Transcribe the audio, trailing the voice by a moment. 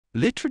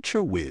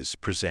Literature Whiz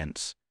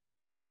presents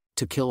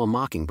To Kill a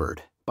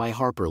Mockingbird, by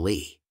Harper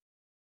Lee.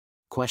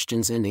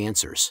 Questions and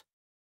Answers.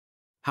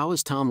 How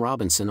is Tom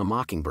Robinson a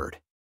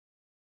mockingbird?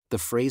 The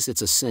phrase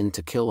 "it's a sin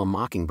to kill a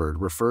mockingbird"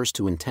 refers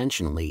to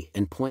intentionally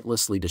and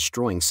pointlessly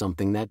destroying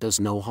something that does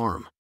no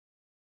harm.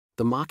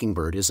 The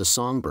mockingbird is a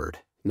songbird,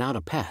 not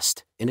a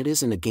pest, and it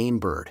isn't a game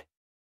bird.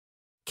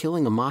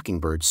 Killing a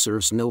mockingbird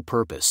serves no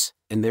purpose,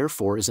 and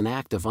therefore is an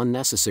act of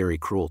unnecessary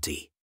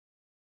cruelty.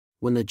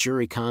 When the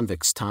jury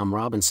convicts Tom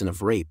Robinson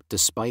of rape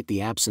despite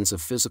the absence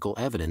of physical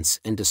evidence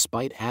and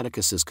despite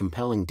Atticus's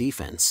compelling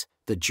defense,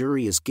 the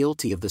jury is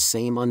guilty of the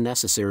same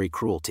unnecessary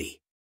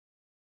cruelty.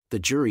 The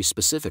jury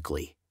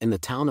specifically, and the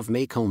town of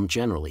Maycomb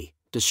generally,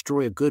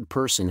 destroy a good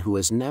person who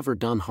has never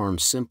done harm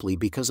simply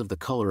because of the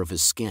color of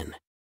his skin.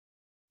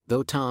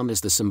 Though Tom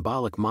is the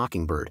symbolic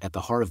mockingbird at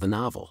the heart of the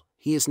novel,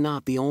 he is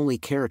not the only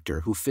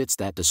character who fits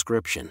that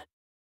description.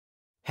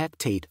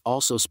 Tate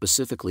also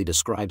specifically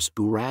describes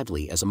Boo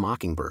Radley as a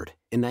mockingbird,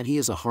 in that he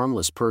is a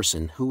harmless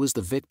person who is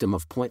the victim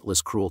of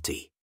pointless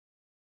cruelty.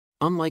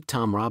 Unlike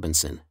Tom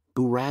Robinson,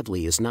 Boo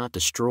Radley is not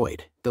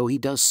destroyed, though he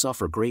does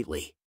suffer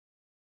greatly.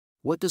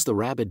 What does the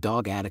rabid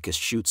dog Atticus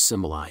shoots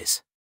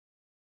symbolize?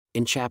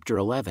 In Chapter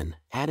 11,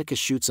 Atticus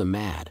shoots a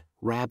mad,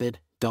 rabid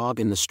dog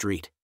in the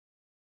street.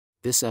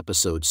 This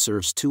episode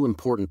serves two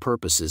important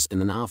purposes in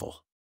the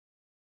novel.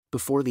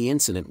 Before the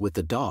incident with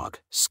the dog,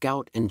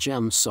 Scout and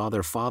Jem saw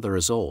their father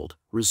as old,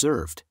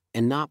 reserved,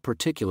 and not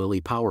particularly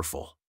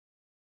powerful.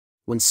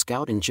 When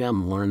Scout and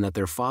Jem learn that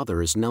their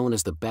father is known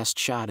as the best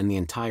shot in the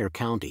entire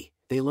county,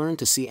 they learn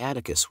to see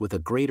Atticus with a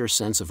greater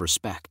sense of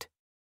respect.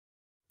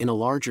 In a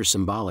larger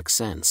symbolic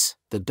sense,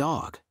 the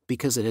dog,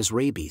 because it has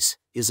rabies,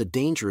 is a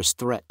dangerous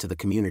threat to the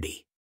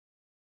community.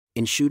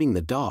 In shooting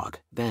the dog,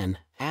 then,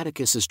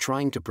 Atticus is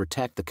trying to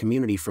protect the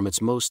community from its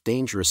most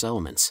dangerous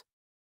elements.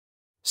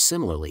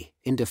 Similarly,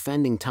 in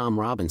defending Tom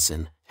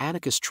Robinson,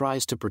 Atticus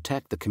tries to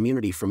protect the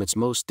community from its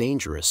most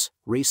dangerous,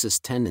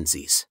 racist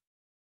tendencies.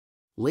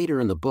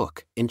 Later in the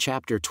book, in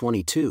Chapter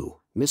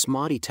 22, Miss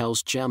Maudie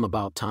tells Jem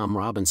about Tom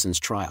Robinson's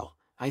trial.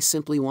 "I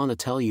simply want to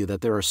tell you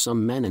that there are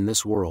some men in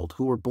this world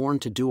who were born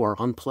to do our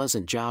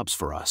unpleasant jobs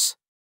for us.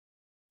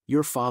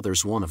 Your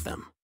father's one of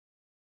them."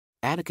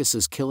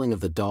 Atticus's killing of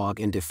the dog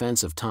in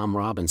defense of Tom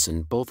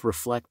Robinson both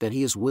reflect that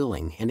he is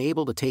willing and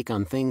able to take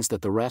on things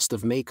that the rest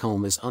of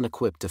Maycomb is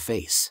unequipped to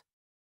face.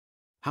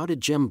 How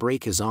did Jem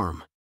break his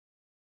arm?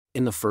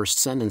 In the first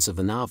sentence of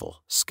the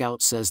novel,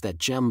 Scout says that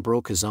Jem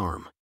broke his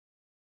arm.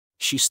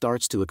 She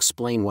starts to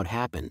explain what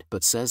happened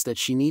but says that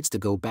she needs to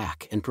go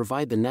back and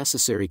provide the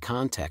necessary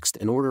context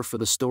in order for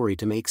the story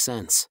to make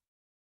sense.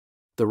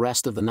 The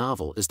rest of the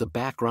novel is the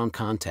background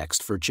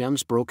context for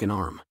Jem's broken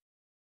arm.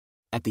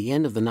 At the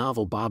end of the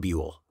novel, Bob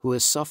Ewell, who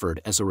has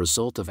suffered as a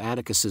result of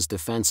Atticus's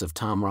defense of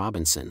Tom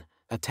Robinson,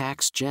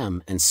 attacks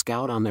Jem and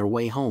Scout on their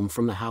way home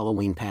from the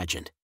Halloween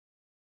pageant.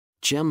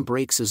 Jem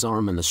breaks his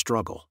arm in the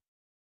struggle.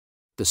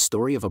 The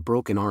story of a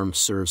broken arm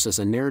serves as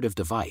a narrative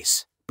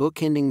device,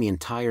 bookending the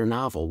entire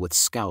novel with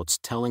Scout's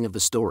telling of the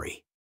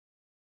story.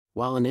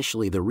 While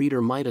initially the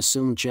reader might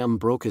assume Jem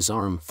broke his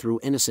arm through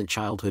innocent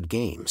childhood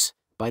games,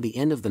 by the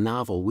end of the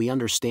novel we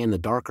understand the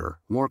darker,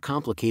 more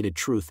complicated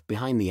truth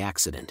behind the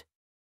accident.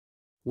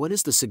 What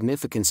is the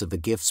significance of the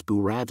gifts Boo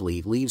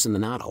Radley leaves in the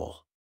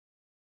knothole?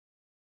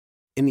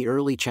 In the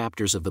early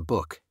chapters of the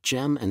book,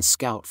 Jem and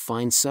Scout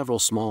find several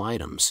small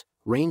items,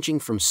 ranging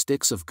from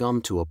sticks of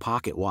gum to a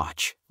pocket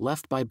watch,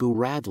 left by Boo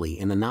Radley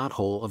in the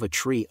knothole of a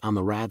tree on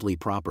the Radley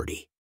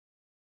property.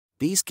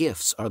 These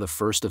gifts are the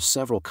first of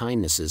several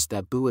kindnesses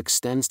that Boo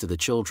extends to the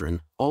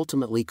children,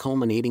 ultimately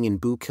culminating in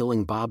Boo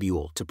killing Bob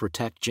Ewell to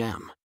protect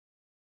Jem.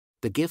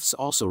 The gifts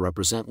also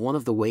represent one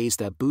of the ways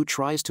that Boo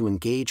tries to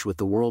engage with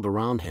the world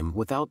around him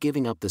without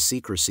giving up the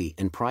secrecy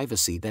and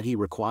privacy that he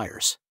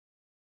requires.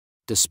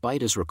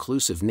 Despite his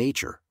reclusive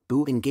nature,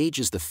 Boo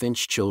engages the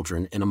Finch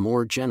children in a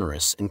more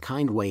generous and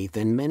kind way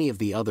than many of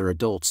the other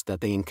adults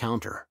that they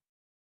encounter.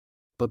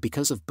 But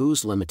because of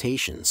Boo's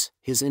limitations,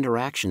 his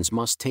interactions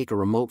must take a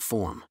remote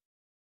form.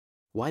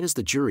 Why does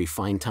the jury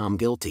find Tom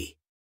guilty?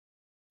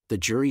 The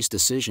jury's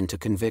decision to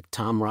convict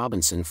Tom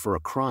Robinson for a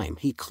crime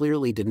he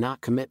clearly did not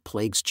commit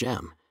plagues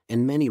Jem,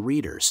 and many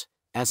readers,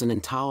 as an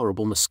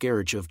intolerable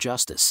miscarriage of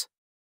justice.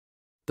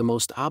 The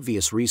most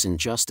obvious reason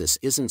justice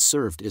isn't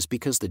served is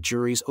because the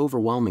jury's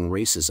overwhelming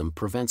racism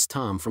prevents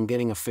Tom from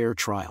getting a fair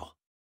trial.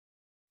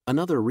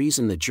 Another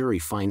reason the jury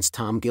finds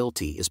Tom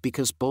guilty is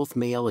because both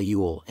Mayella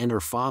Ewell and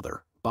her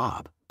father,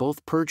 Bob,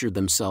 both perjured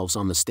themselves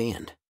on the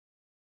stand.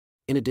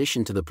 In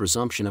addition to the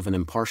presumption of an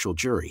impartial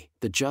jury,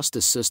 the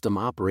justice system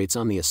operates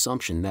on the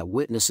assumption that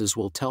witnesses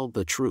will tell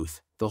the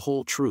truth, the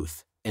whole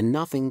truth, and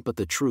nothing but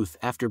the truth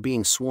after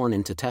being sworn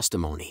into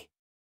testimony.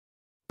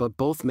 But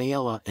both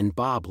Mayella and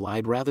Bob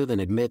lied rather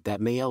than admit that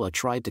Mayella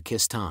tried to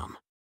kiss Tom.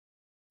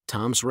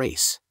 Tom's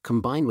race,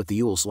 combined with the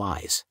Ewell's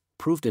lies,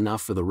 proved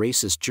enough for the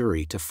racist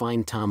jury to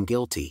find Tom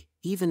guilty,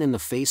 even in the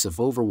face of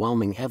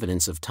overwhelming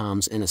evidence of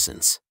Tom's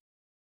innocence.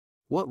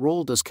 What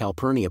role does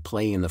Calpurnia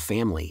play in the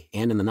family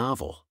and in the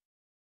novel?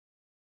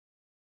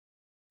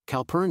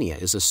 Calpurnia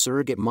is a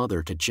surrogate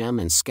mother to Jem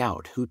and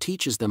Scout who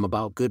teaches them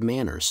about good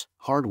manners,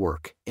 hard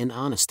work, and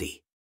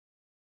honesty.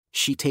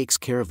 She takes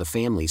care of the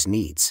family's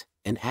needs,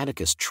 and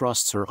Atticus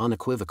trusts her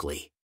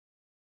unequivocally.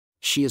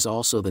 She is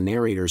also the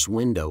narrator's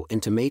window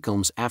into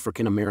Maycomb's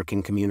African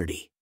American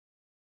community.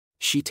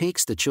 She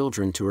takes the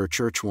children to her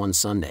church one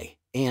Sunday,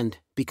 and,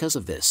 because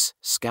of this,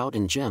 Scout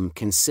and Jem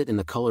can sit in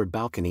the colored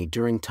balcony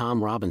during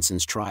Tom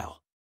Robinson's trial.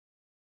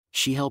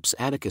 She helps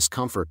Atticus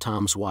comfort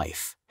Tom's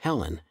wife,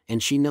 Helen,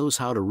 and she knows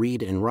how to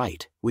read and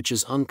write, which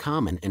is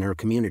uncommon in her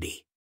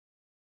community.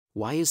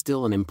 Why is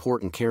Dill an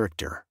important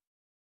character?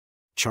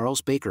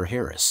 Charles Baker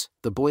Harris,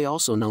 the boy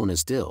also known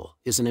as Dill,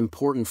 is an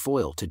important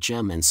foil to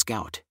Jem and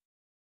Scout.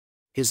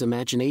 His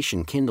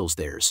imagination kindles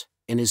theirs,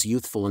 and his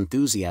youthful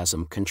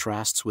enthusiasm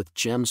contrasts with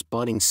Jem's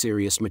budding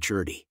serious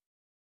maturity.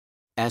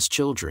 As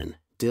children,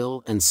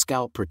 Dill and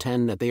Scout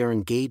pretend that they are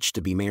engaged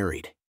to be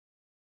married.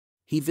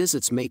 He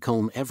visits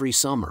Maycomb every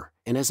summer,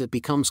 and as it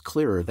becomes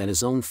clearer that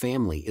his own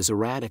family is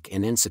erratic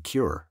and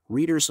insecure,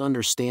 readers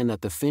understand that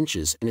the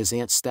Finches and his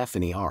Aunt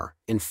Stephanie are,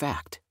 in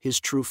fact,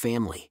 his true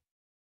family.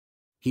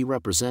 He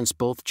represents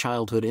both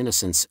childhood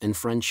innocence and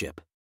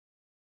friendship.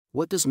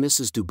 What does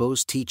Mrs.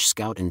 Dubose teach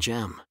Scout and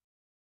Jem?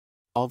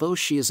 Although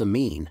she is a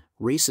mean,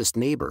 racist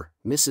neighbor,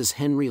 Mrs.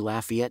 Henry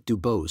Lafayette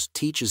Dubose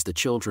teaches the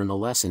children a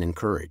lesson in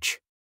courage.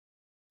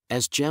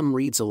 As Jem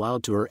reads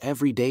aloud to her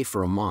every day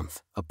for a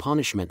month, a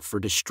punishment for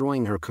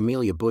destroying her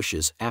camellia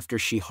bushes after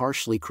she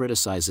harshly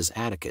criticizes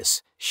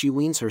Atticus, she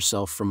weans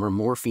herself from her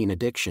morphine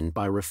addiction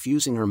by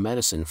refusing her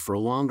medicine for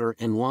longer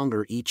and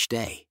longer each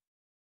day.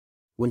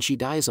 When she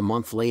dies a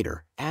month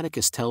later,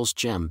 Atticus tells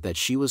Jem that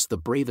she was the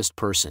bravest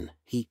person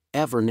he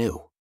ever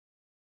knew.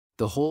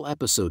 The whole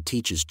episode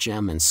teaches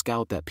Jem and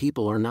Scout that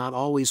people are not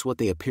always what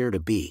they appear to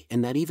be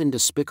and that even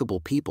despicable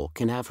people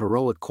can have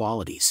heroic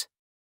qualities.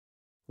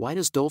 Why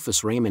does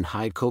Dolphus Raymond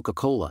hide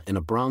Coca-Cola in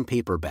a brown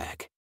paper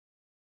bag?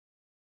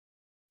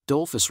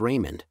 Dolphus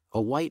Raymond, a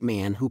white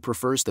man who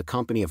prefers the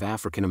company of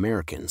African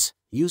Americans,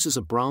 uses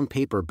a brown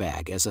paper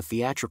bag as a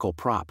theatrical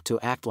prop to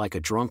act like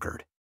a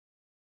drunkard.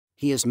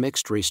 He has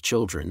mixed-race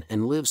children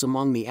and lives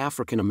among the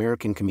African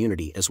American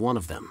community as one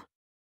of them.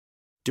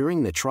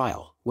 During the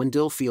trial, when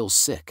Dill feels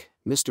sick,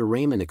 Mr.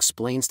 Raymond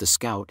explains to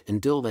Scout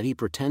and Dill that he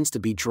pretends to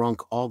be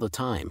drunk all the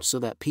time so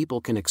that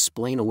people can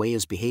explain away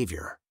his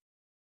behavior.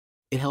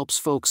 It helps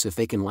folks if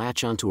they can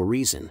latch onto a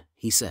reason,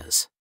 he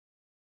says.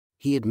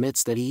 He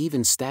admits that he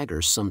even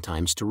staggers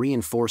sometimes to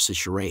reinforce his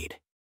charade.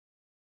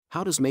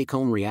 How does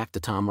Maycomb react to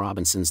Tom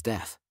Robinson's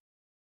death?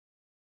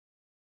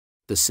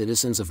 The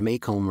citizens of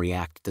Maycomb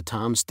react to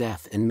Tom's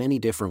death in many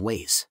different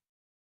ways.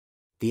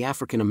 The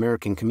African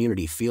American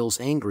community feels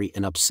angry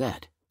and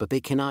upset, but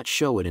they cannot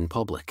show it in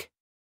public.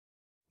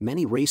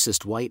 Many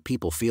racist white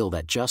people feel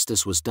that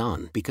justice was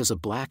done because a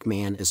black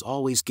man is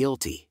always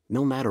guilty,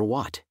 no matter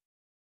what.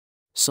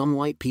 Some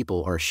white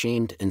people are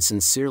ashamed and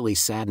sincerely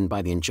saddened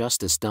by the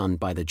injustice done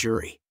by the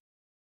jury.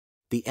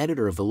 The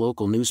editor of the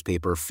local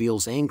newspaper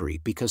feels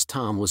angry because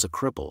Tom was a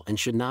cripple and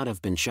should not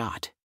have been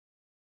shot.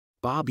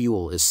 Bob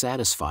Ewell is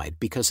satisfied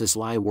because his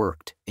lie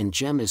worked, and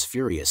Jem is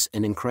furious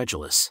and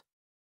incredulous.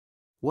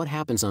 What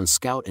happens on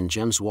Scout and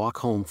Jem's walk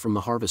home from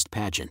the harvest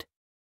pageant?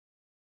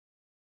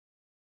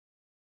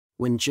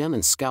 When Jem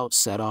and Scout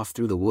set off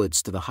through the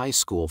woods to the high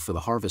school for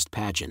the harvest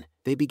pageant,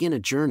 they begin a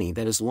journey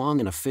that is long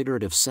in a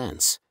figurative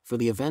sense, for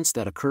the events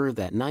that occur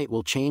that night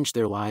will change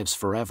their lives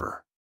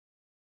forever.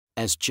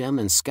 As Jem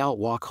and Scout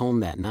walk home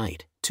that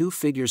night, two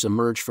figures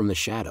emerge from the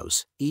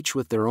shadows, each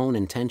with their own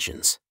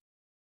intentions.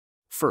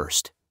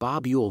 First,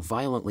 Bob Ewell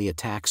violently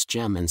attacks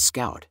Jem and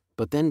Scout,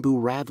 but then Boo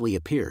Radley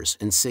appears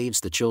and saves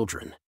the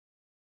children.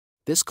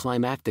 This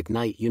climactic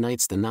night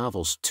unites the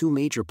novel's two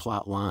major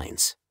plot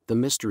lines: the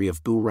mystery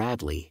of Boo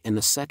Radley and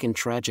the second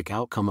tragic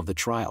outcome of the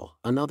trial,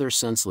 another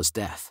senseless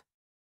death.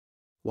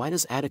 Why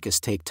does Atticus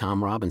take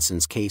Tom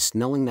Robinson's case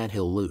knowing that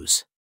he'll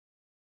lose?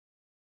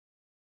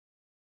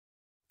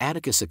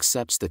 Atticus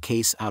accepts the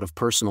case out of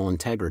personal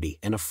integrity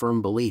and a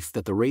firm belief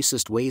that the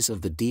racist ways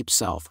of the Deep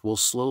South will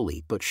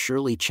slowly but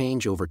surely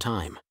change over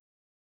time.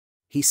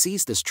 He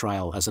sees this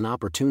trial as an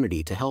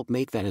opportunity to help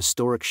make that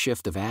historic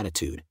shift of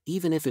attitude,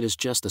 even if it is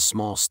just a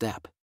small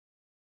step.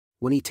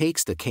 When he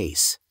takes the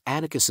case,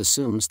 Atticus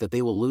assumes that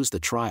they will lose the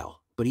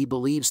trial, but he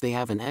believes they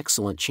have an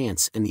excellent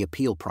chance in the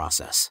appeal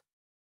process.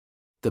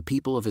 The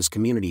people of his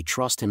community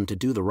trust him to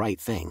do the right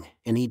thing,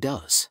 and he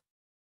does.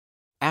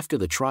 After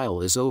the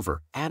trial is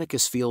over,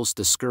 Atticus feels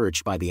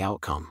discouraged by the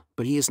outcome,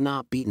 but he is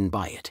not beaten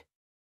by it.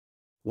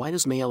 Why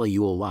does Mayella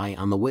Ewell lie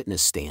on the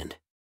witness stand?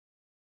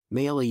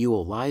 Mayella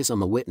Ewell lies on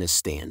the witness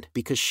stand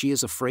because she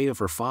is afraid of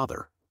her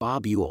father,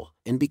 Bob Ewell,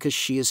 and because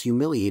she is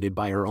humiliated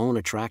by her own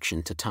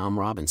attraction to Tom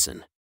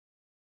Robinson.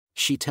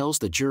 She tells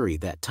the jury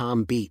that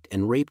Tom beat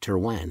and raped her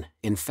when,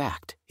 in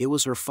fact, it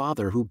was her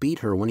father who beat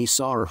her when he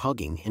saw her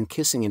hugging and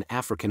kissing an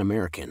African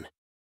American.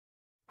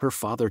 Her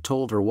father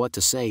told her what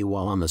to say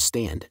while on the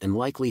stand and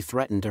likely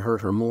threatened to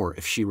hurt her more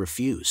if she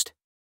refused.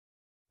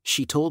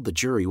 She told the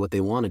jury what they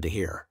wanted to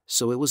hear,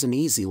 so it was an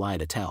easy lie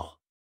to tell.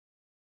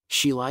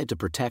 She lied to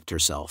protect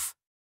herself.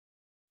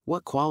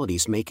 What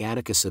qualities make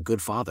Atticus a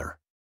good father?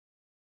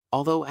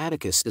 Although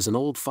Atticus is an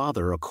old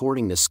father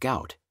according to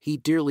Scout, he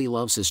dearly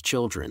loves his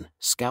children,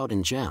 Scout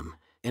and Jem,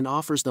 and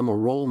offers them a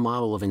role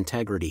model of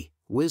integrity,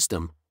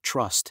 wisdom,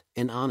 trust,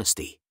 and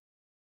honesty.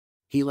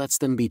 He lets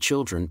them be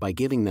children by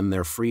giving them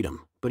their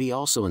freedom, but he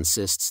also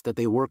insists that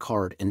they work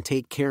hard and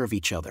take care of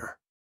each other.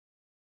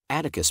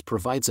 Atticus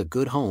provides a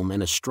good home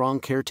and a strong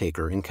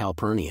caretaker in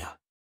Calpurnia.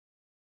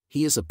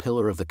 He is a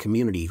pillar of the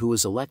community who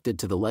is elected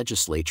to the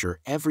legislature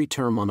every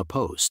term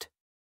unopposed.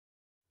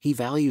 He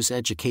values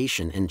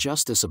education and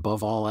justice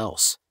above all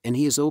else, and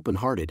he is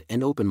open-hearted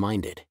and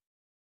open-minded.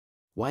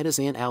 Why does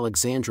Aunt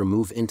Alexandra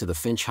move into the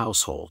Finch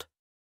household?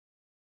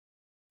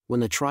 When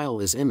the trial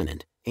is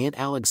imminent, Aunt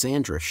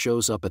Alexandra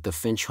shows up at the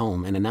Finch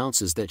home and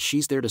announces that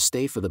she's there to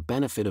stay for the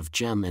benefit of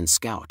Jem and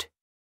Scout.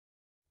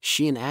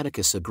 She and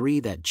Atticus agree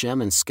that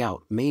Jem and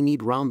Scout may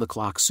need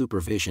round-the-clock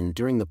supervision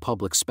during the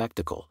public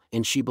spectacle,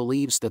 and she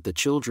believes that the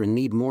children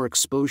need more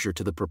exposure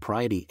to the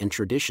propriety and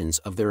traditions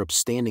of their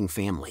upstanding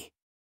family.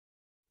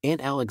 Aunt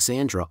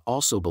Alexandra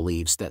also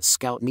believes that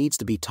Scout needs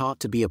to be taught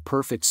to be a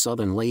perfect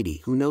Southern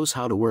lady who knows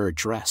how to wear a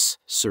dress,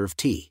 serve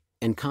tea,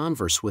 and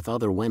converse with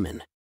other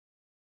women.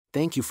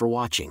 Thank you for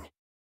watching.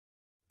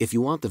 If you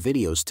want the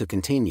videos to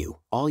continue,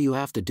 all you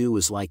have to do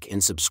is like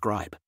and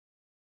subscribe.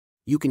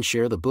 You can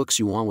share the books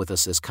you want with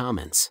us as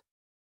comments.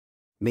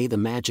 May the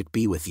magic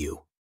be with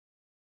you.